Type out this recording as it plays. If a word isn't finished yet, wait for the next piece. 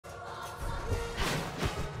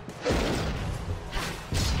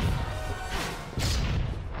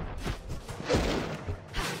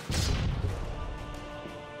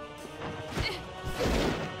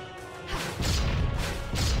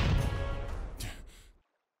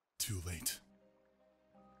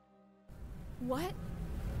What?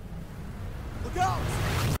 Look out!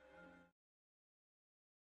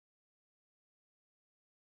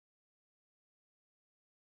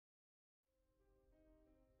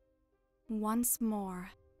 Once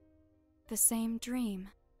more. The same dream.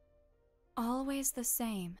 Always the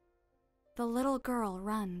same. The little girl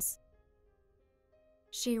runs.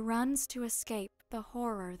 She runs to escape the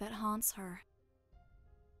horror that haunts her.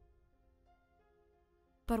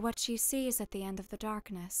 But what she sees at the end of the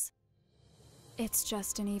darkness, it's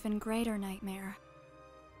just an even greater nightmare.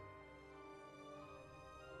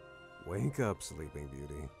 Wake up, Sleeping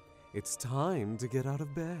Beauty. It's time to get out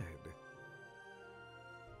of bed.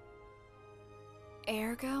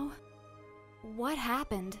 Ergo? What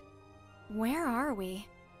happened? Where are we?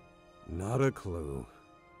 Not a clue.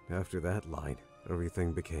 After that light,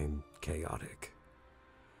 everything became chaotic.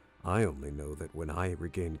 I only know that when I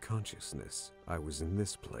regained consciousness, I was in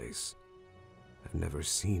this place. I've never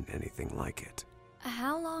seen anything like it.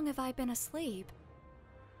 How long have I been asleep?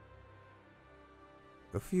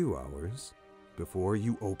 A few hours. Before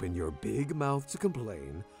you open your big mouth to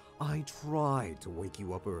complain, I tried to wake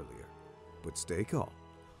you up earlier. But stay calm.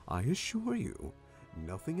 I assure you,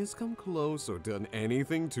 nothing has come close or done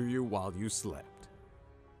anything to you while you slept.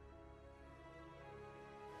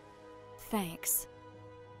 Thanks.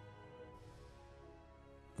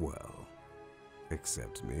 Well,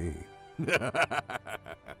 except me.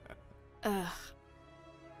 Ugh.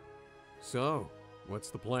 So, what's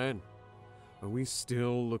the plan? Are we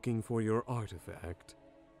still looking for your artifact?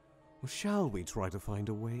 Or shall we try to find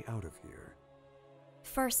a way out of here?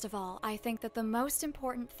 First of all, I think that the most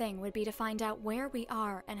important thing would be to find out where we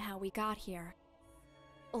are and how we got here.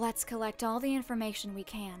 Let's collect all the information we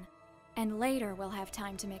can, and later we'll have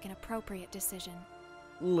time to make an appropriate decision.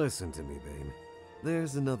 Listen to me, babe.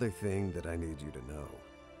 There's another thing that I need you to know.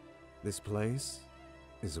 This place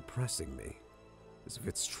is oppressing me, as if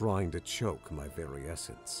it's trying to choke my very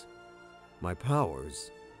essence. My powers,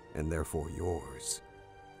 and therefore yours,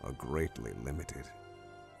 are greatly limited.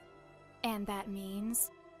 And that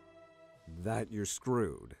means? That you're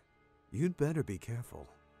screwed. You'd better be careful.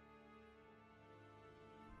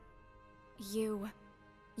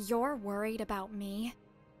 You're worried about me?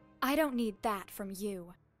 I don't need that from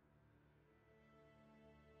you.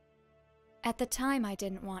 At the time, I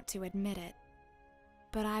didn't want to admit it,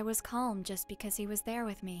 but I was calm just because he was there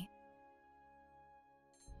with me.